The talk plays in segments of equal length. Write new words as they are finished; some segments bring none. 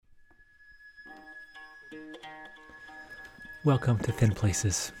Welcome to Thin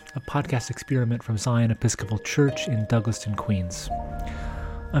Places, a podcast experiment from Zion Episcopal Church in Douglaston, Queens.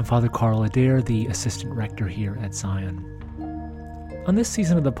 I'm Father Carl Adair, the assistant rector here at Zion. On this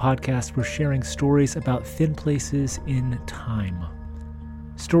season of the podcast, we're sharing stories about thin places in time.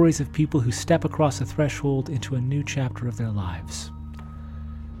 Stories of people who step across a threshold into a new chapter of their lives.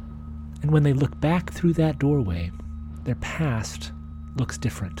 And when they look back through that doorway, their past looks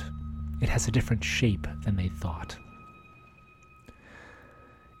different. It has a different shape than they thought.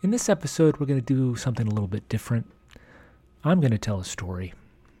 In this episode, we're going to do something a little bit different. I'm going to tell a story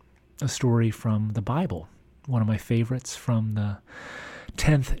from the Bible, one of my favorites from the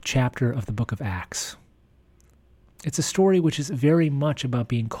 10th chapter of the book of Acts. It's a story which is very much about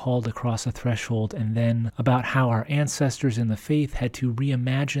being called across a threshold and then about how our ancestors in the faith had to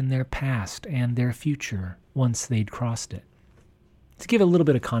reimagine their past and their future once they'd crossed it. To give a little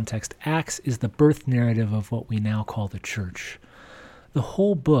bit of context, Acts is the birth narrative of what we now call the church. The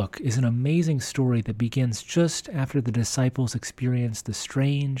whole book is an amazing story that begins just after the disciples experience the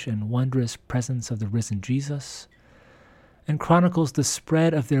strange and wondrous presence of the risen Jesus, and chronicles the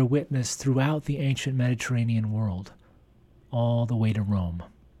spread of their witness throughout the ancient Mediterranean world, all the way to Rome.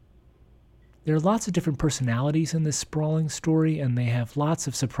 There are lots of different personalities in this sprawling story, and they have lots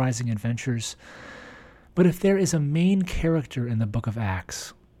of surprising adventures. But if there is a main character in the book of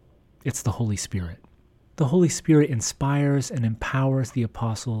Acts, it's the Holy Spirit. The Holy Spirit inspires and empowers the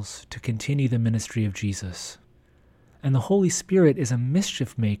apostles to continue the ministry of Jesus. And the Holy Spirit is a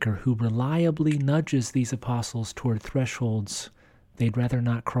mischief maker who reliably nudges these apostles toward thresholds they'd rather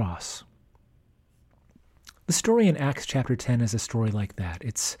not cross. The story in Acts chapter 10 is a story like that.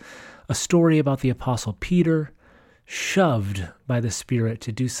 It's a story about the apostle Peter, shoved by the Spirit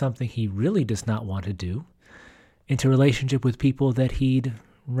to do something he really does not want to do, into relationship with people that he'd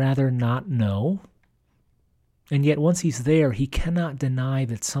rather not know. And yet once he's there, he cannot deny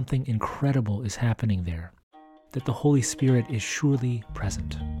that something incredible is happening there, that the Holy Spirit is surely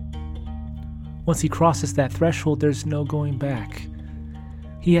present. Once he crosses that threshold, there's no going back.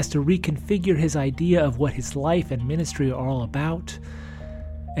 He has to reconfigure his idea of what his life and ministry are all about,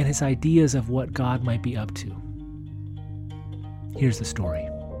 and his ideas of what God might be up to. Here's the story.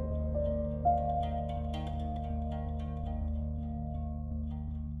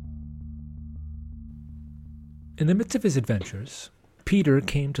 In the midst of his adventures, Peter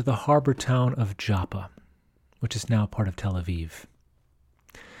came to the harbor town of Joppa, which is now part of Tel Aviv.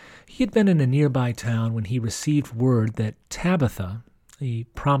 He had been in a nearby town when he received word that Tabitha, a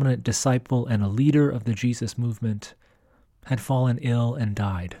prominent disciple and a leader of the Jesus movement, had fallen ill and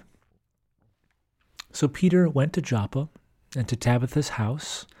died. So Peter went to Joppa and to Tabitha's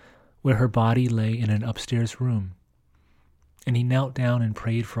house, where her body lay in an upstairs room, and he knelt down and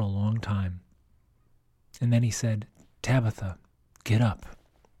prayed for a long time. And then he said, "Tabitha, get up."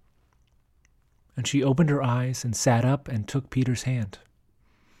 And she opened her eyes and sat up and took Peter's hand.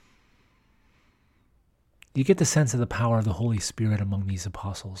 You get the sense of the power of the Holy Spirit among these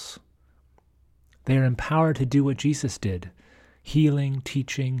apostles. They are empowered to do what Jesus did, healing,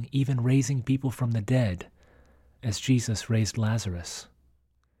 teaching, even raising people from the dead, as Jesus raised Lazarus.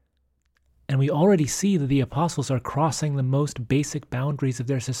 And we already see that the apostles are crossing the most basic boundaries of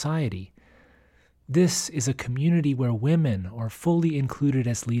their society. This is a community where women are fully included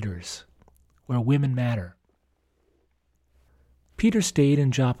as leaders, where women matter. Peter stayed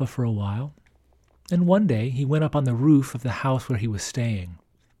in Joppa for a while, and one day he went up on the roof of the house where he was staying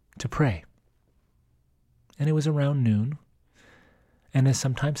to pray. And it was around noon, and as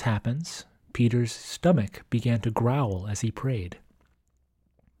sometimes happens, Peter's stomach began to growl as he prayed.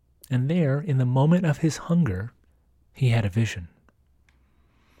 And there, in the moment of his hunger, he had a vision.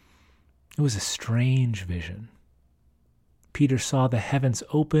 It was a strange vision. Peter saw the heavens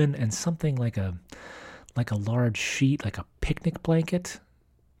open and something like a large sheet, like a picnic blanket,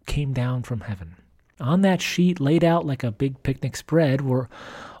 came down from heaven. On that sheet, laid out like a big picnic spread, were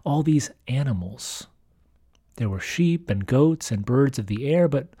all these animals. There were sheep and goats and birds of the air,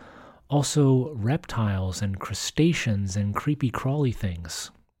 but also reptiles and crustaceans and creepy crawly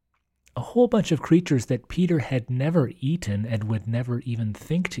things. A whole bunch of creatures that Peter had never eaten and would never even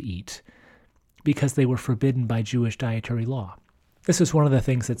think to eat, because they were forbidden by Jewish dietary law. This was one of the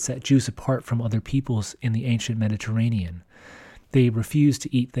things that set Jews apart from other peoples in the ancient Mediterranean. They refused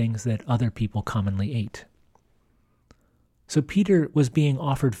to eat things that other people commonly ate. So Peter was being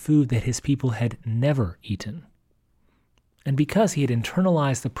offered food that his people had never eaten. And because he had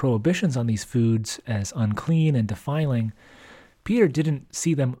internalized the prohibitions on these foods as unclean and defiling, Peter didn't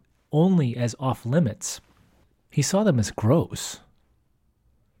see them only as off limits. He saw them as gross.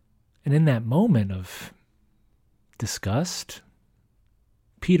 And in that moment of disgust,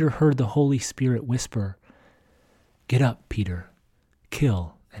 Peter heard the Holy Spirit whisper, "Get up, Peter,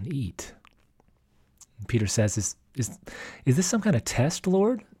 kill and eat." And Peter says, Is this some kind of test,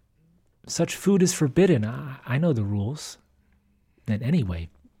 Lord? Such food is forbidden. I know the rules. And anyway,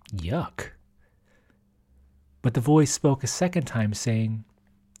 yuck. But the voice spoke a second time, saying,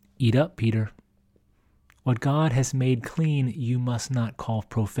 "Eat up, Peter. What God has made clean, you must not call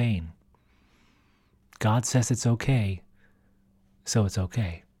profane." God says it's okay, so it's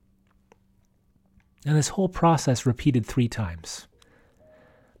okay. And this whole process repeated 3 times.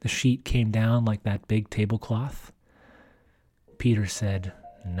 The sheet came down like that big tablecloth. Peter said,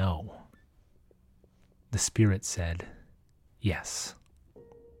 "No." The Spirit said, "Yes."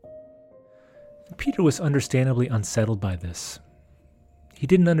 Peter was understandably unsettled by this. He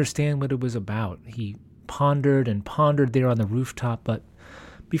didn't understand what it was about. He pondered and pondered there on the rooftop, but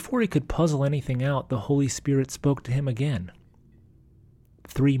before he could puzzle anything out, the Holy Spirit spoke to him again.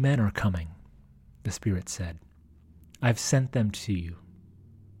 "3 men are coming," the Spirit said. "I've sent them to you,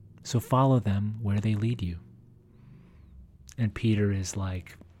 so follow them where they lead you." And Peter is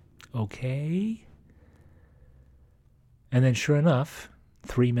like, "Okay." And then sure enough,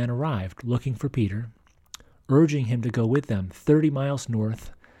 3 men arrived looking for Peter, urging him to go with them 30 miles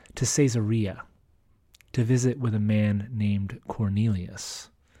north to Caesarea to visit with a man named Cornelius,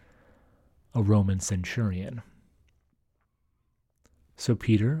 a Roman centurion. So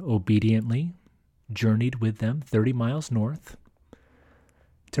Peter obediently journeyed with them 30 miles north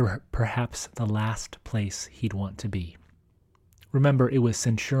to perhaps the last place he'd want to be. Remember, it was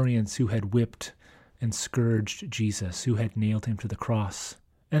centurions who had whipped and scourged Jesus, who had nailed him to the cross.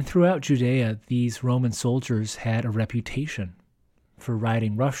 And throughout Judea, these Roman soldiers had a reputation for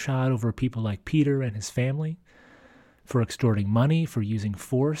riding roughshod over people like Peter and his family, for extorting money, for using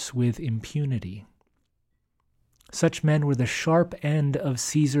force with impunity. Such men were the sharp end of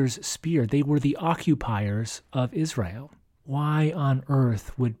Caesar's spear. They were the occupiers of Israel. Why on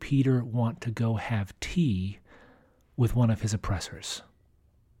earth would Peter want to go have tea with one of his oppressors?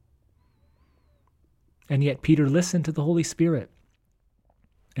 And yet Peter listened to the Holy Spirit,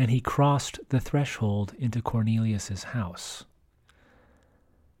 and he crossed the threshold into Cornelius' house.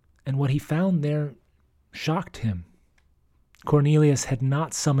 And what he found there shocked him. Cornelius had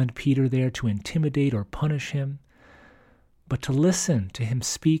not summoned Peter there to intimidate or punish him, but to listen to him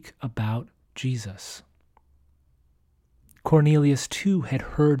speak about Jesus. Cornelius too had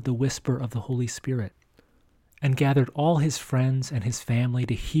heard the whisper of the Holy Spirit and gathered all his friends and his family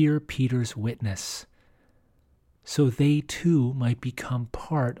to hear Peter's witness, so they too might become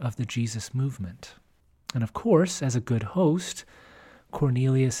part of the Jesus movement. And of course, as a good host,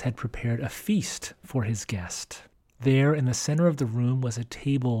 Cornelius had prepared a feast for his guest. There in the center of the room was a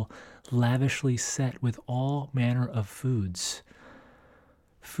table lavishly set with all manner of foods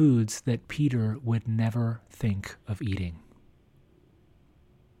that Peter would never think of eating.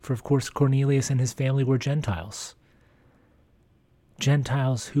 For of course, Cornelius and his family were Gentiles.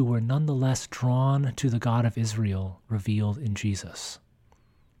 Gentiles who were nonetheless drawn to the God of Israel revealed in Jesus.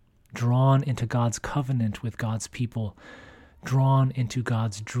 Drawn into God's covenant with God's people. Drawn into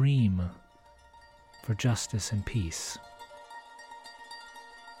God's dream for justice and peace.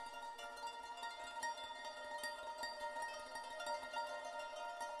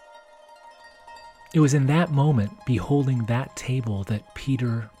 It was in that moment, beholding that table, that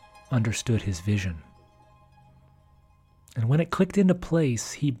Peter understood his vision. And when it clicked into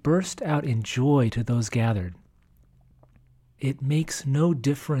place, he burst out in joy to those gathered. It makes no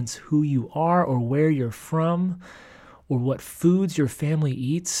difference who you are or where you're from or what foods your family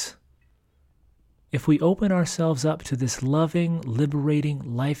eats. If we open ourselves up to this loving, liberating,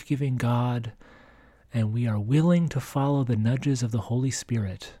 life-giving God, and we are willing to follow the nudges of the Holy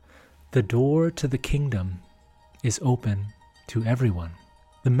Spirit, the door to the kingdom is open to everyone.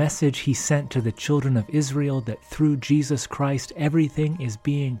 The message he sent to the children of Israel that through Jesus Christ everything is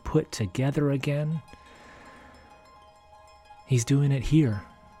being put together again, he's doing it here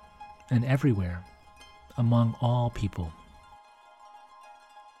and everywhere among all people.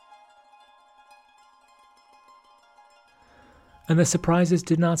 And the surprises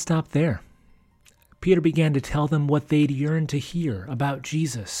did not stop there. Peter began to tell them what they'd yearned to hear about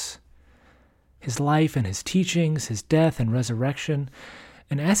Jesus, his life and his teachings, his death and resurrection.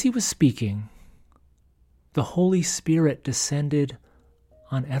 And as he was speaking, the Holy Spirit descended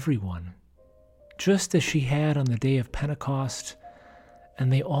on everyone, just as she had on the day of Pentecost,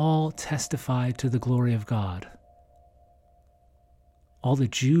 and they all testified to the glory of God. All the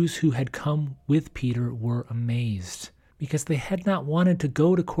Jews who had come with Peter were amazed, because they had not wanted to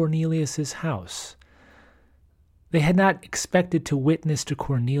go to Cornelius' house. They had not expected to witness to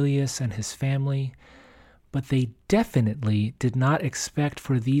Cornelius and his family, but they definitely did not expect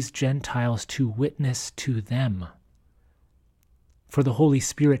for these Gentiles to witness to them, for the Holy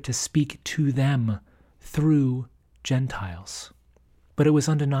Spirit to speak to them through Gentiles. But it was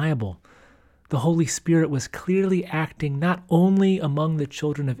undeniable. The Holy Spirit was clearly acting not only among the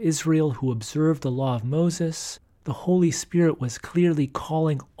children of Israel who observed the law of Moses. The Holy Spirit was clearly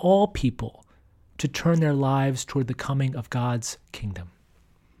calling all people to turn their lives toward the coming of God's kingdom.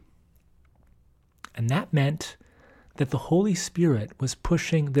 And that meant that the Holy Spirit was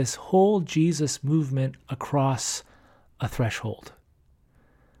pushing this whole Jesus movement across a threshold.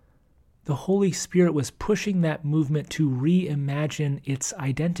 The Holy Spirit was pushing that movement to reimagine its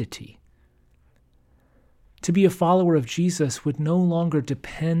identity. To be a follower of Jesus would no longer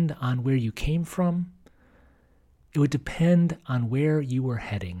depend on where you came from. It would depend on where you were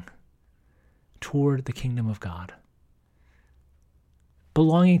heading, toward the kingdom of God.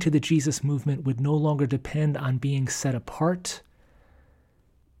 Belonging to the Jesus movement would no longer depend on being set apart.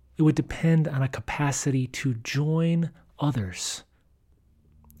 It would depend on a capacity to join others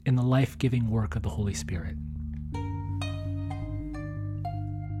in the life-giving work of the Holy Spirit.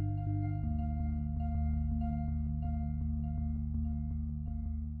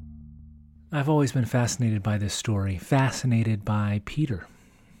 I've always been fascinated by this story, fascinated by Peter.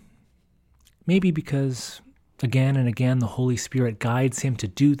 Maybe because, again and again, the Holy Spirit guides him to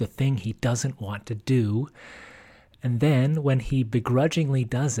do the thing he doesn't want to do. And then, when he begrudgingly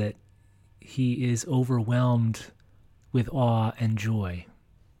does it, he is overwhelmed with awe and joy.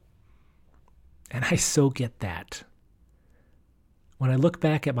 And I so get that. When I look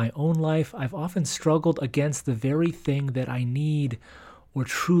back at my own life, I've often struggled against the very thing that I need or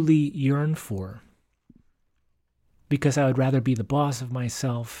truly yearn for, because I would rather be the boss of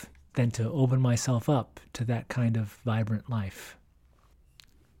myself than to open myself up to that kind of vibrant life.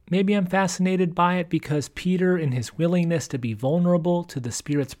 Maybe I'm fascinated by it because Peter, in his willingness to be vulnerable to the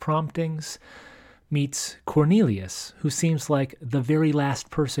Spirit's promptings, meets Cornelius, who seems like the very last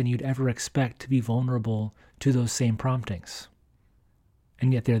person you'd ever expect to be vulnerable to those same promptings.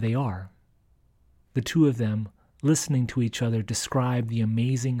 And yet there they are, the two of them listening to each other describe the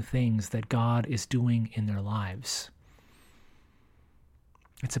amazing things that God is doing in their lives.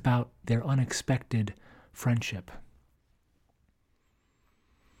 It's about their unexpected friendship.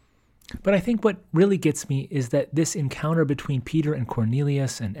 But I think what really gets me is that this encounter between Peter and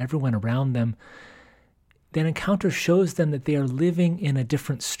Cornelius and everyone around them, that encounter shows them that they are living in a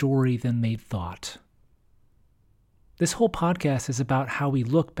different story than they'd thought. This whole podcast is about how we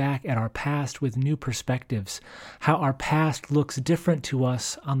look back at our past with new perspectives, how our past looks different to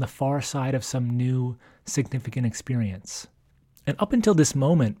us on the far side of some new, significant experience. And up until this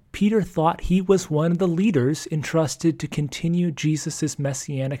moment, Peter thought he was one of the leaders entrusted to continue Jesus'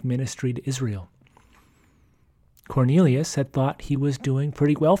 messianic ministry to Israel. Cornelius had thought he was doing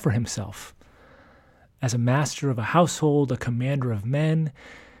pretty well for himself. As a master of a household, a commander of men,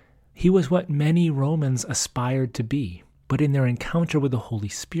 he was what many Romans aspired to be. But in their encounter with the Holy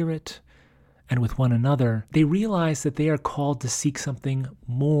Spirit and with one another, they realized that they are called to seek something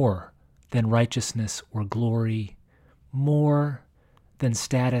more than righteousness or glory, more than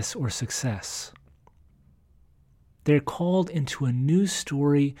status or success. They're called into a new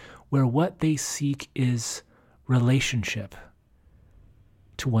story where what they seek is relationship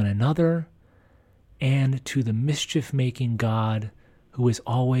to one another and to the mischief-making God who is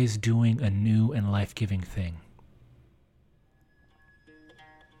always doing a new and life-giving thing.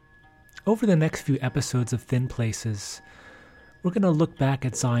 Over the next few episodes of Thin Places, we're going to look back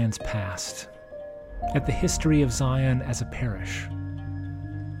at Zion's past, at the history of Zion as a parish.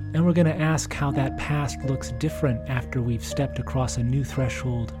 And we're going to ask how that past looks different after we've stepped across a new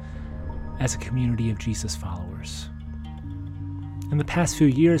threshold as a community of Jesus followers. In the past few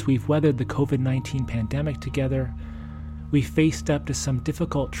years, we've weathered the COVID-19 pandemic together. We faced up to some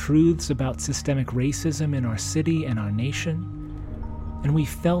difficult truths about systemic racism in our city and our nation. And we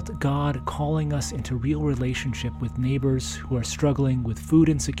felt God calling us into real relationship with neighbors who are struggling with food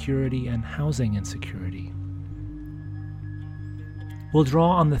insecurity and housing insecurity. We'll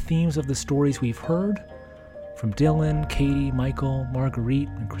draw on the themes of the stories we've heard from Dylan, Katie, Michael, Marguerite,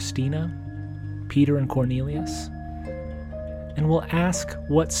 and Christina, Peter and Cornelius. And we'll ask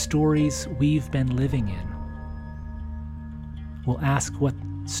what stories we've been living in. We'll ask what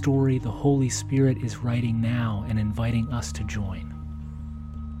story the Holy Spirit is writing now and inviting us to join.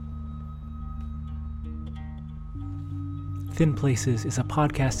 Thin Places is a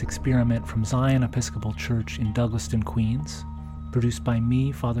podcast experiment from Zion Episcopal Church in Douglaston, Queens, produced by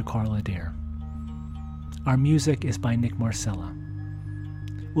me, Father Carl Adair. Our music is by Nick Marcella.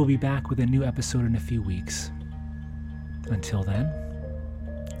 We'll be back with a new episode in a few weeks. Until then,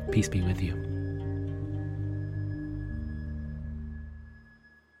 peace be with you.